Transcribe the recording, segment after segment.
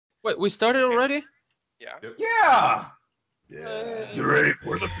Wait, we started already? Yeah. Yep. Yeah! Yeah. You ready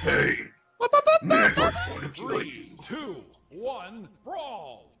for the pain? Never going to 3, 2, 1,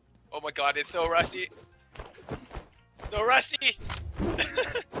 brawl! Oh my god, it's so rusty. So rusty!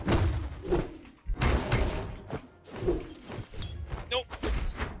 Nope.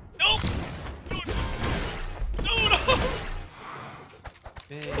 Nope! No, no!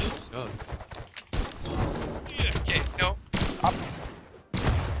 Man, you suck. Yeah, okay, no.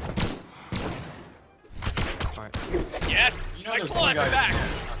 Alright. Yes! You know I there's claw one at the guy. back!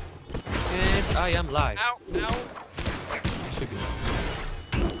 And I am live. Ow, ow. Should be.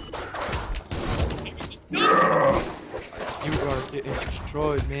 No! You are getting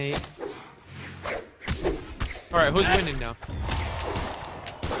destroyed, mate. Alright, who's winning now?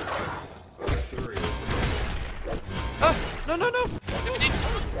 Ah! No, no, no!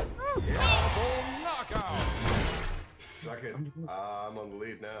 Double knockout! Suck it. I'm on the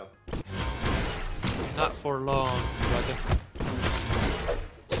lead now. Not for long, brother.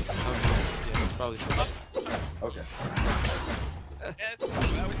 Oh, yeah, probably should. Okay. Yes, that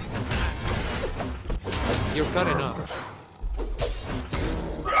was even bad. You're cutting up.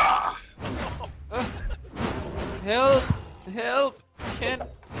 Help! Help! Can't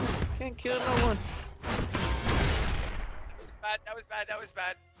kill no one. Bad, that was bad, that was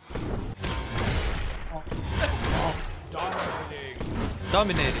bad. Dominating!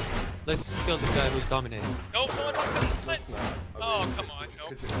 Dominating. Let's kill the guy who's dominating. No, no, no, no, Let's not. Oh, come on, no.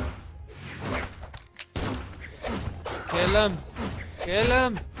 Could you not? Kill him! Kill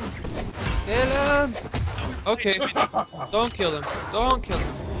him! Kill him! Okay. Don't kill him. Don't kill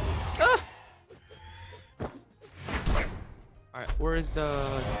him. Ah! Alright, where is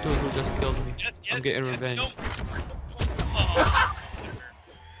the dude who just killed me? Yes, yes, I'm getting yes, revenge. no. Oh,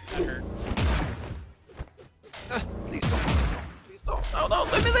 that hurt. Please don't. Please don't. No, no,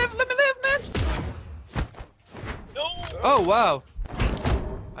 let me live, man! No! Oh, wow.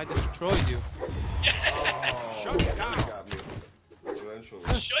 I destroyed you. Shut down! Got me.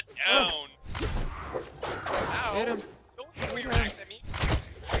 Eventually. Shut down! Ow! Hit him. Don't throw your axe at me!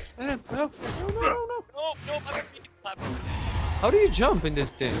 Hit him. No, no, no, no, no. No, no, I'm gonna be clapped. How do you jump in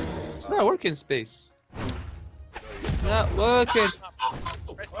this thing? It's not working, space. It's not working.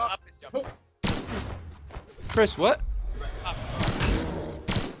 Press up is jump. Press what? Up.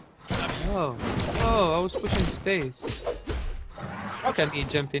 Oh. Oh, I was pushing space. Look at me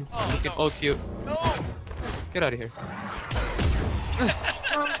jumping. Oh, Looking no. all cute. No! Get out of here.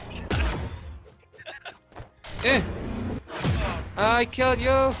 Eh. I killed you.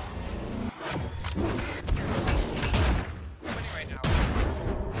 I'm winning right now.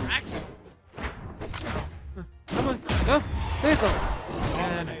 Axe? Come on. No. Please don't.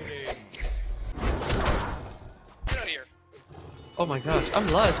 Dominating! Get out of here. Oh my gosh. I'm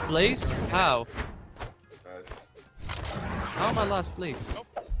last place. How? Nice. How am I last place? Nope.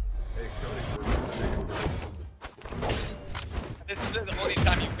 Hey, Cody, we're going to make This is the only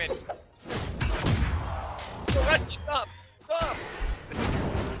time you win. So Rusty, stop! Stop!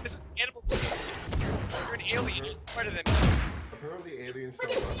 This is animal bullshit. You're an alien, you're smarter than me. Apparently aliens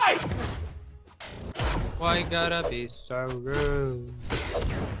don't run. Why gotta be so rude?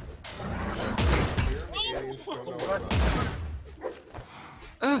 Apparently aliens don't know how to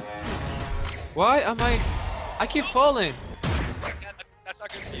run. Why am I keep falling. That's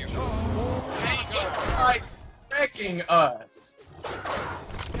not good for you. Hey, like, wrecking us.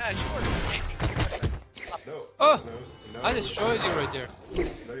 Yeah, you were taking. No. Oh! No, I destroyed you right there.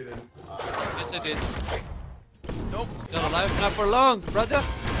 No, you didn't. Yes, I did. Nope. Still alive, not for long, brother.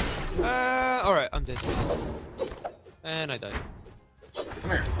 Alright, I'm dead. And I died. Come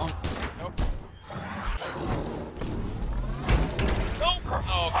here. Nope. Nope.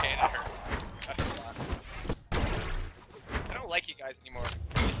 Oh, okay, that hurt. That hurt a lot. I don't like you guys anymore.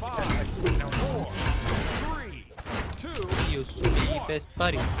 5, 4, 3, 2, We used to be best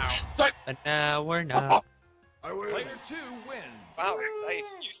buddies, but now we're not. I win. player 2 wins. Wow, you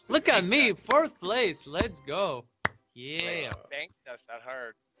Look at me, spanked 4th place. Let's go. us. Yeah. You spanked us that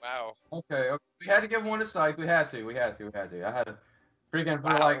hard. Wow. Okay, okay. We had to give one to Schythe. We had to. I had to. I had to freaking for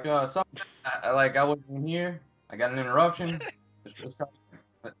Wow. like something. Like I wasn't in here. I got an interruption.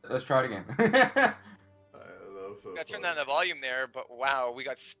 Let's try it again. That was so Gotta turn slow. down the volume there, but wow, we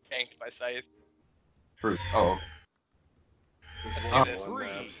got spanked by Schythe. True. Oh. There's Let's one do this. on 3,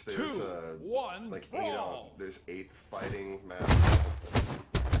 maps. 2, There's 1, like brawl! there's 8 fighting maps.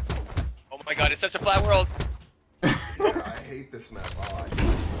 Oh my god, it's such a flat world. I hate this map. Oh, I hate this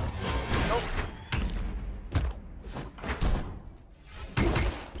map so much. Nope.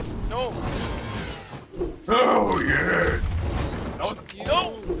 No. Oh yeah. No.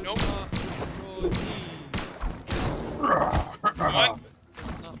 Nope. Control me. One.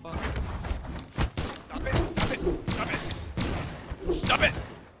 It's not possible. Stop it. Stop it. Stop it. Stop it.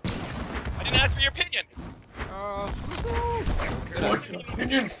 I didn't ask for your opinion. What's your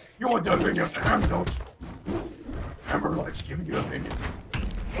opinion? You want the opinion of the hammer, don't you? Hammer likes giving you opinion.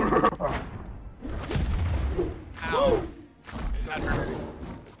 Ow. So pretty.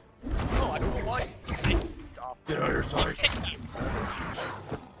 No, I don't know why. Stop. Get out of here, sorry. Take that.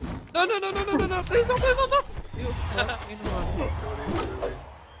 No, no, no, no, no, no, no, please don't, please don't, no! You fucking run.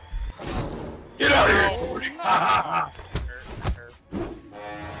 Get out of here!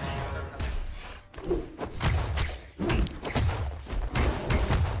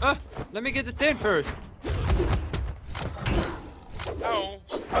 Let me get the 10 first. No.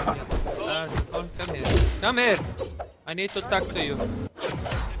 Oh, come here. Come here. I need to talk to you.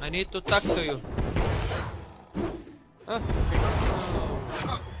 I need to talk to you.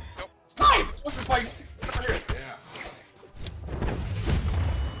 Slide! What's the fight? Yeah.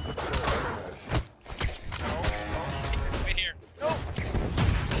 No. Wait here. No.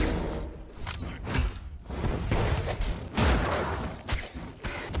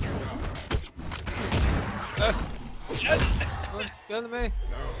 Yes. Don't kill me.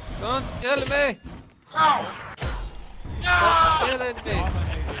 Don't kill me. Ow! Stop killing me.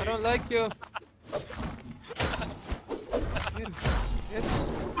 I don't like you. Get him. Get him.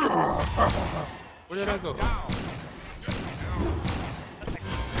 Where did I go?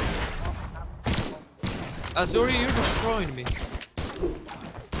 Azuri, you're destroying me.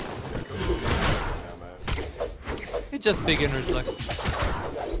 It's just beginner's luck.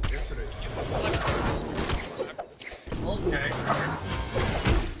 Yesterday. Okay,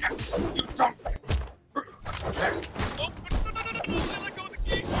 Oh, no. Let go of the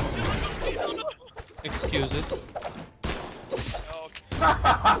key. Let go of the key. No. Excuses. No.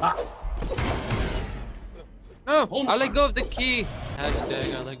 No, I let go of the key.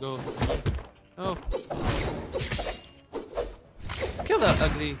 Hashtag I let go of the key. Oh. Kill that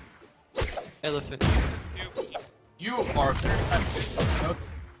ugly elephant. you are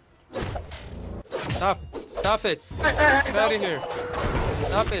Stop it. Stop it. Get out of here.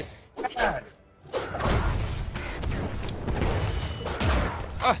 Stop it. bad.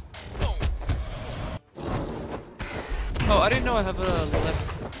 Ah. No. Oh, I didn't know I have a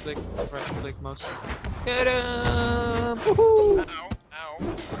left click, right click mouse. Get him! Woohoo! Ow. Ow.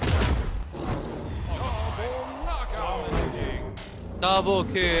 Double knockout. Dominating. Double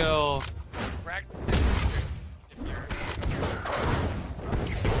kill. Rack.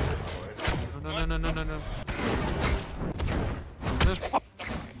 No, no, no, no, no, no.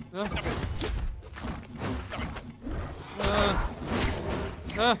 No.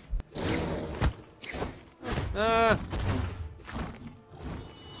 No.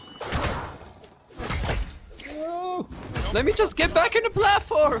 Let me just get back in the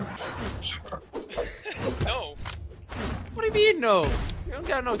platform! No. What do you mean, no? You don't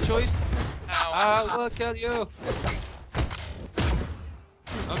got no choice. Ow. I will kill you.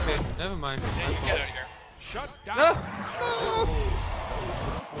 Okay, never mind. Yeah, you get out of here. Shut down. No! No! This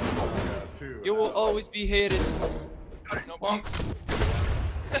is slug too. You will always be hated. No. Funk.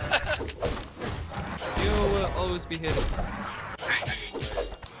 You will always be hated.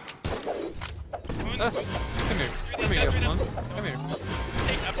 Come here. Come here, you punk. Come here.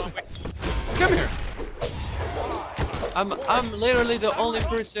 Take that bomb with you. Come here. I'm literally the only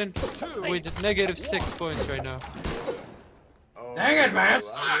person with -6 points right now. Oh, Dang it, man.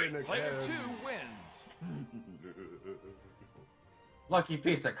 I win Player again. 2 wins. Lucky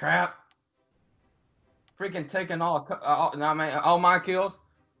piece of crap. Freaking taking all my kills.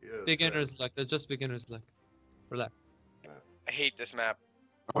 Yes, Beginner's luck. That's just beginner's luck. Relax. I hate this map.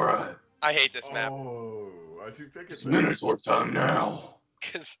 Alright, I hate this map. Oh, I should pick it. it's Minotaur time now.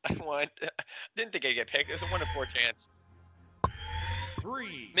 Because I didn't think I'd get picked. It's a 1 in 4 chance.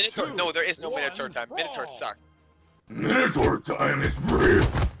 3, Minotaur. 2, No, there is no 1, Minotaur time. Minotaur brawl. sucks. Minotaur time is real.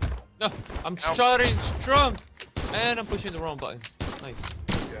 No, I'm starting strong, and I'm pushing the wrong buttons. Nice.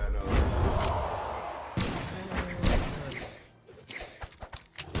 Yeah, no.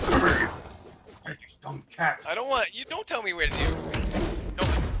 Come here, you dumb cat. I don't want you. Don't tell me what to do. No,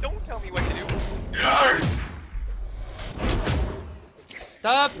 don't tell me what to do. Get out of here.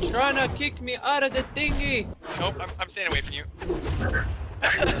 Stop trying to kick me out of the thingy. Nope, I'm staying away from you.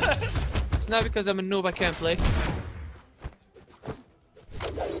 It's not because I'm a noob I can't play.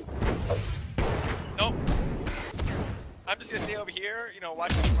 Nope. I'm just gonna stay over here. You know,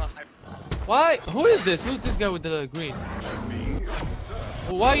 watch this live. Why? Who is this? Who's this guy with the green? Me?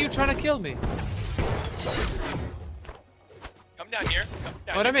 Why are you trying to kill me? Come down here. Come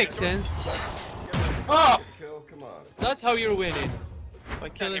down Oh, that here. makes sense. Oh! Kill, come on. That's how you're winning. By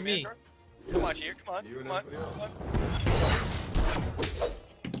Down killing here, me. Mandor. Come on, here. Come on. You and Come on. everybody Come else.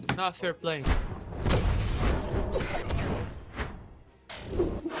 on. Not fair play.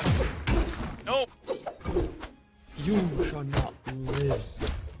 No. You shall not live.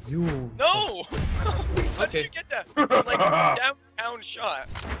 You. No. How Okay. did you get that? From, like downtown shot.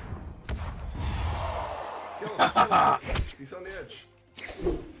 Kill him, kill him. He's on the edge.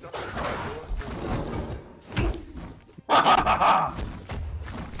 Stop it.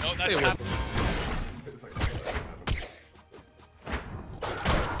 No, Stay that's with happened. It's like, that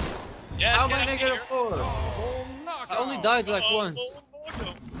Yeah. How am get I out of negative here. 4? Double knockout. I only died like Oh, once. oh,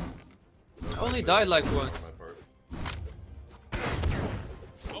 no. I only died like happened. once. My part.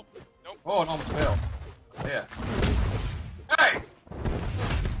 Nope. Nope. Oh, it almost fell. Yeah. Hey!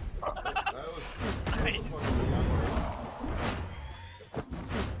 That was fucking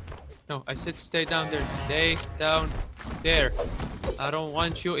No, I said stay down there. Stay down there. I don't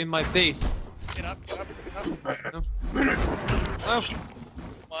want you in my base. Get up. Get up. Get up. No. Come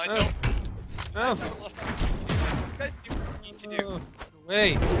on. No. No. No. You guys do what you need to do. Oh,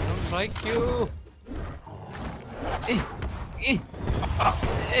 wait. I don't like you. Eh. Eh.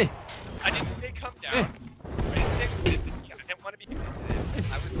 Eh. I didn't say come down. I didn't say I didn't want to be committed to this.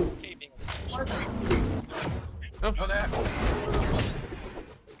 I was okay being. Know that?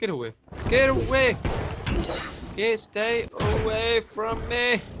 Get away. Get away. Stay away from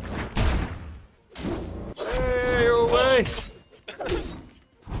me. Stay away.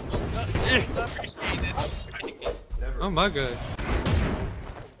 Not appreciated. Never. Oh my god.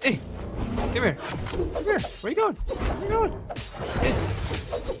 Hey, come here. Come here. Where you going? Where you going?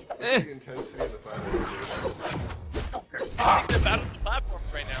 Eh. The intensity of the fight. I think they're battling the platforms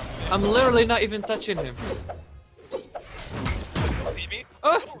right now. I'm literally not even touching him. Don't leave me.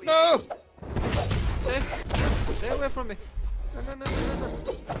 Oh Don't leave no! me. Stay away from me. No.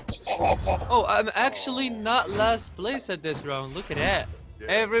 Oh, I'm actually not last place at this round. Look at that. Yeah.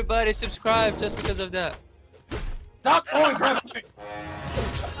 Everybody subscribe just because of that. Stop going crazy!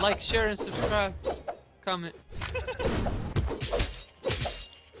 Like, share, and subscribe. Comment.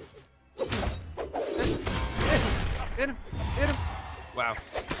 Hit him. Hit him. Wow.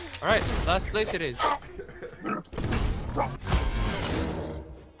 Alright, last place it is.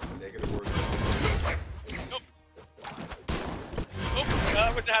 Negative words.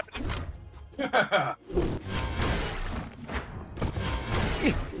 Oh, what's happening?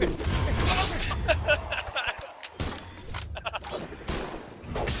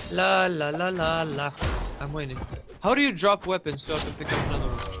 La la la la la. I'm winning. How do you drop weapons so I can pick up another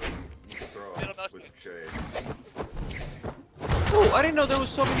one? You can throw Middle mouse with J. Oh, I didn't know there was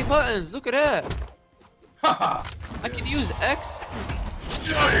so many buttons. Look at that. Haha! I can use X.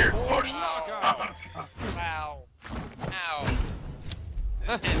 Double knockout. Wow. Ow.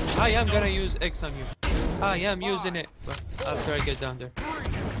 I am gonna use X on you. I am using it, but after I get down there.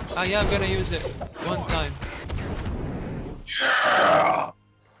 I am gonna use it one time. Yeah!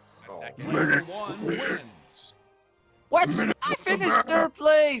 Oh, Player one wins. What? I finished third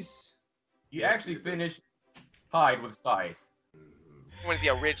place. You actually finished tied with Schythe. One of the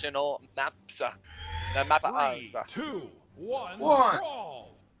original maps. The map of 3, us. 2, 1. One.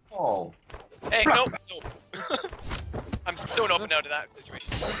 Brawl. Oh. Hey, no. I'm still open out of that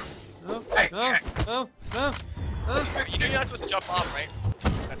situation. No, Hey, no, no, no, no. You know you're not supposed to jump off, right?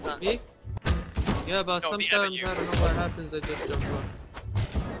 That's not. Me? Yeah, but No, the sometimes other I you. don't know what happens. I just jump on.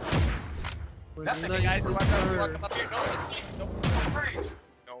 When That's you the Hey guys, like watch out, her. come up here. No.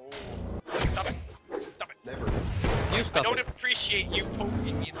 No. Stop it. Stop it. never. You I stop don't it. appreciate you poking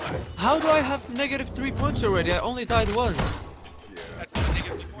me in the back. How do I have negative 3 points already? I only died once. Yeah. That's a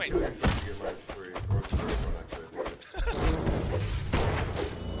negative 2 points. Kill yourself to get -3. Or the first one, actually. I think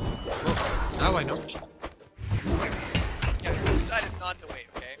Now I know. Yeah, suicide is not the way,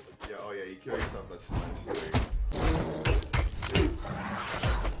 okay? yeah, oh yeah, you kill yourself, that's -3. See?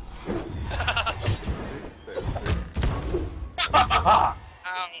 There, see? Haha!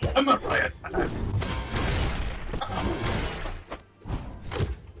 Ow. I'm a riot.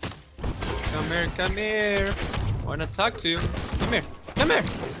 Come here. Wanna talk to you? Come here. Come here.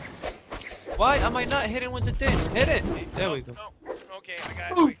 Why am I not hitting with the thing? Hit it. There we go. No. Okay, I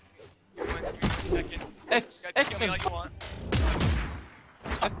got Ooh. it. Give me 1 second. X, You guys X kill him. me all you want.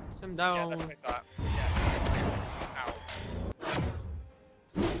 X him Yeah, down. that's what I thought. Yeah. Ow.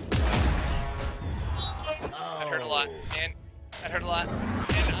 That hurt a lot, man. That hurt a lot.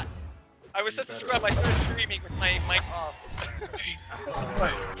 And I was such a scrub, I started screaming with my mic off.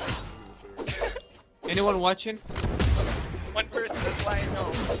 Anyone watching? One person, that's why I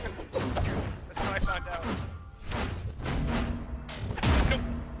know. That's how I found out.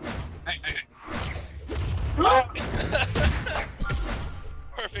 Nope.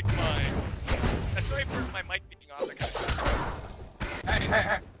 Perfect mind. That's sorry for my mic being off.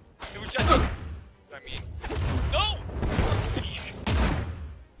 It was just. So I mean, no.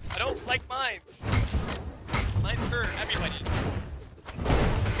 I don't like mines. Mines hurt everybody.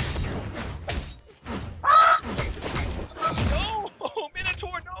 No,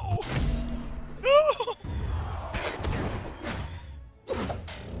 Minotaur, no. No.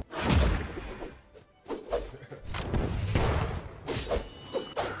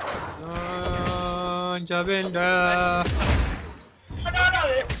 Javinda.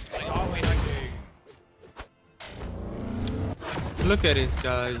 Look at this,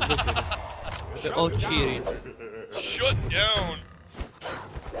 guys. Look at it. They're all cheating. Shut down.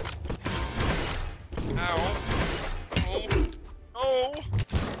 Ow. Oh. Oh.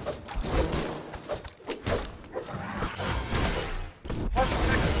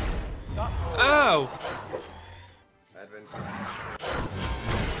 Ow! Advent.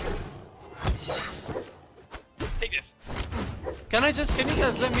 Take this. Can you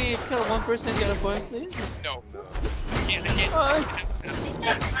guys let me kill one person, get a point, please? No. No. I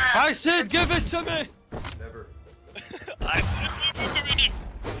can't. I said give it to me! Never. I said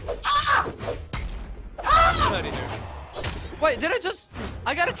Get out of here. Wait, did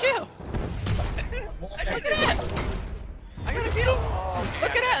I got a kill! Look at that! I got a kill!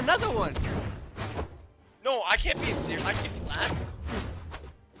 Look at that, another one! No, I can't be serious. I can't be last.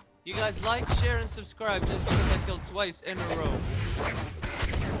 You guys like, share, and subscribe just because I killed twice in a row.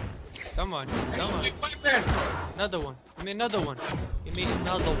 Come on, come on. Another one. Give me another one. Give me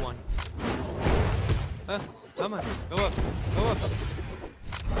another one. Come on. Go up. Go up.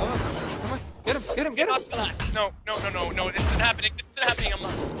 Go up. Come on. Get him. Get him. Get him. Not last. No. This isn't happening. This isn't happening. I'm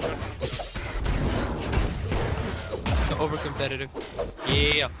not. So over competitive.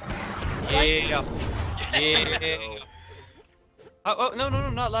 Yeah. Yeah. Yeah. Oh, no,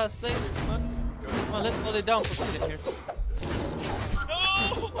 not last place. Come on. Come on, let's hold it down for a minute here. No.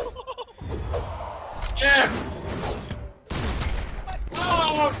 Yes!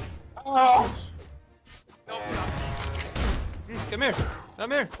 Oh! Oh! No, stop. Come here.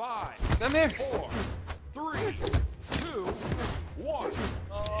 Come here. 5, Come here. 4, 3, 2, 1.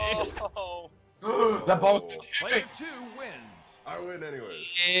 Oh. The ball. Player 2 wins. I win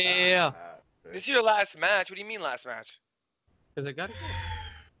anyways. Yeah. This is your last match. What do you mean last match? Because I got it.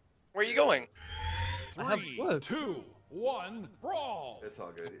 Where are you going? I have 3, work. 2, 1, brawl. It's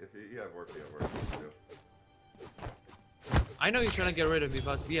all good. If you have work, you have work. Too. I know you're trying to get rid of me,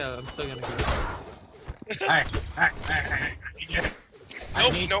 but yeah, I'm still gonna get rid of you. Hey, yes.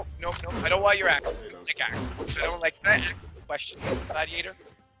 Nope. I don't want your axe. Hey, no. Like axe. I don't like that axe. Question. Gladiator.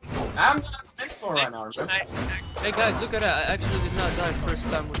 I'm not mentor right now, remember? Hey guys, look at that. I actually did not die first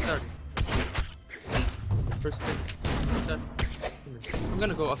time we started. First time. I'm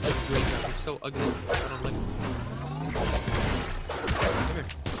gonna go after the green guy. He's so ugly. I don't like him.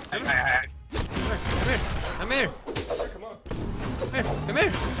 Come here. Come here. Come on.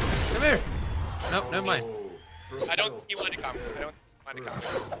 Come here. No, never mind. First I don't kill. think you want to come. I don't want to come.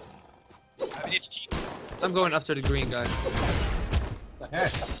 I mean, it's cheap. I'm going after the green guy. What the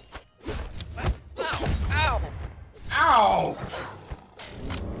heck? Ow! Ow!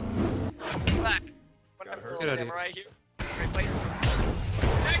 Black. Got her. Get out of here. Samurai here. Great fight.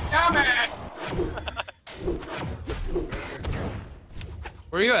 Damn it!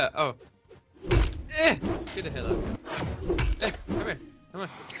 Where are you at? Oh. Get the hell out of here. Come here. Come on.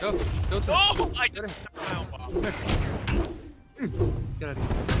 Go to Oh! him. I Get just him. wow, wow. Get out of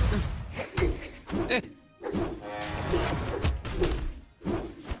here.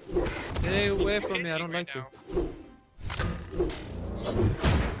 Stay away from me. I don't like you.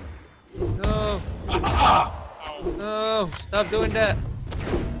 No. No. Stop doing that.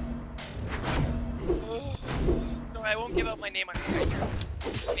 No, I won't give out my name on Skype.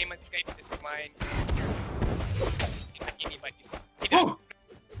 My name on Skype is mine. Anybody. Oh!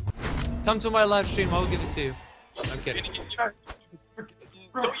 Come to my live stream. I'll give it to you. I'm kidding.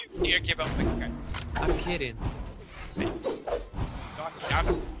 Don't you dare give out my Skype. I'm kidding. There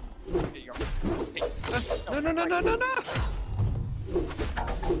you go. Hey, No.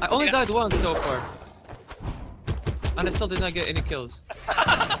 I only died once so far. And I still did not get any kills.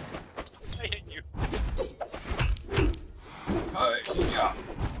 I hit you. Yeah.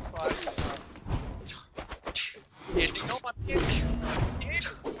 Dancing, no, my dancing.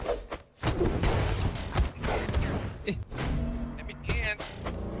 Let me dance.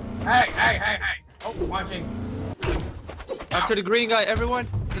 Hey! Oh, watching. After the green guy, everyone.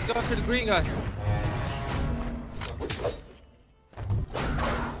 Let's go after the green guy.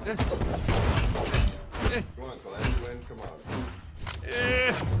 Come on, Glenn, win, come on.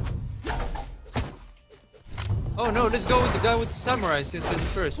 Oh no, let's go with the guy with the samurai since he's the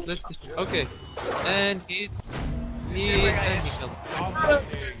first. Let's okay. And it's me and he killed him.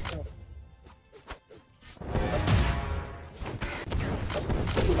 Dominating.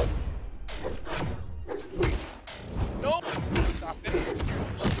 No! Stop it.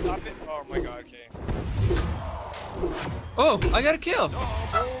 Stop it. Oh my god, okay. Oh, I got a kill.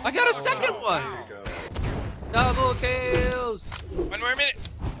 I got a second There one. you go. Double kills. 1 more minute.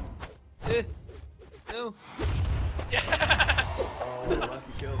 Eh. No. Yeah! Oh, lucky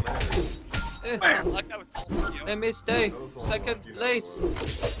kill there. Eh. Like that was awesome, yo. Let me stay. That was all Second lucky, that place.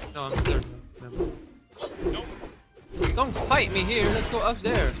 was. No, I'm third. Remember. Nope. Don't fight me here. Let's go up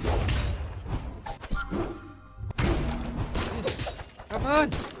there. Come on.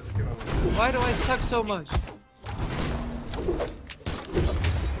 Let's get on with it. Why do I suck so much?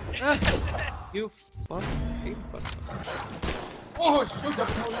 Ah, you fucking fuck. Oh shoot! That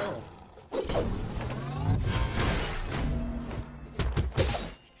was no.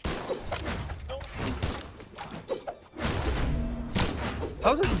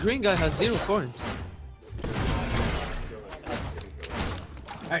 How does the green guy have 0 points?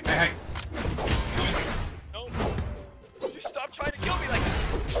 Hey, hey, hey! No. You stop trying to kill me like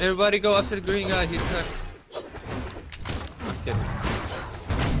this. Everybody go after the green guy. He sucks. I'm kidding.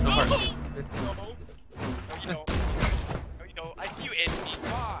 No heart. No. No, you don't. No, you don't. I see you, enemy.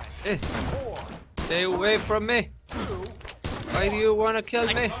 5, Eh, 4, stay away from me. 2, Why do you want to kill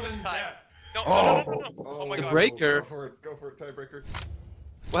me? sudden death. No, Oh. no. Oh my The god. breaker. Go for it, tiebreaker.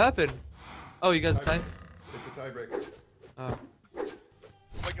 What happened? Oh, you guys tied? It's a tiebreaker. Oh. Oh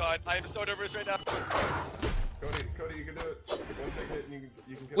my god. I am so nervous right now. Cody, you can do it. One big hit and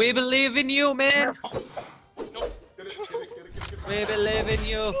you can kill We him. believe in you, man. No. Get it. We believe in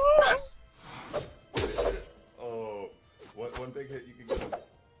you. Yes! Oh, one big hit, you can get him.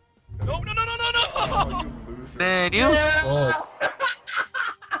 No. Oh, you loser. Man, you.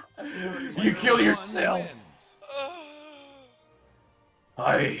 You kill One yourself! wins.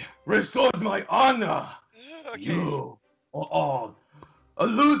 I restored my honor! Okay. You are all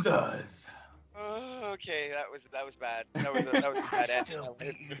losers! Okay, that was bad. That was a bad I answer. still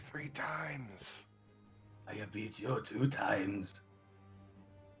beat you 3 times. I have beat you 2 times.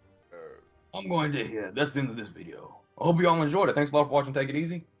 Uh, I'm going to hear that's the end of this video. I hope you all enjoyed it. Thanks a lot for watching. Take it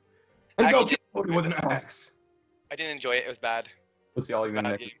easy. And I go can kill Cody with an axe. I didn't enjoy it. It was bad. We'll see all you in the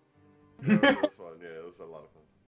Bad next. game. that was fun. Yeah, it was a lot of fun.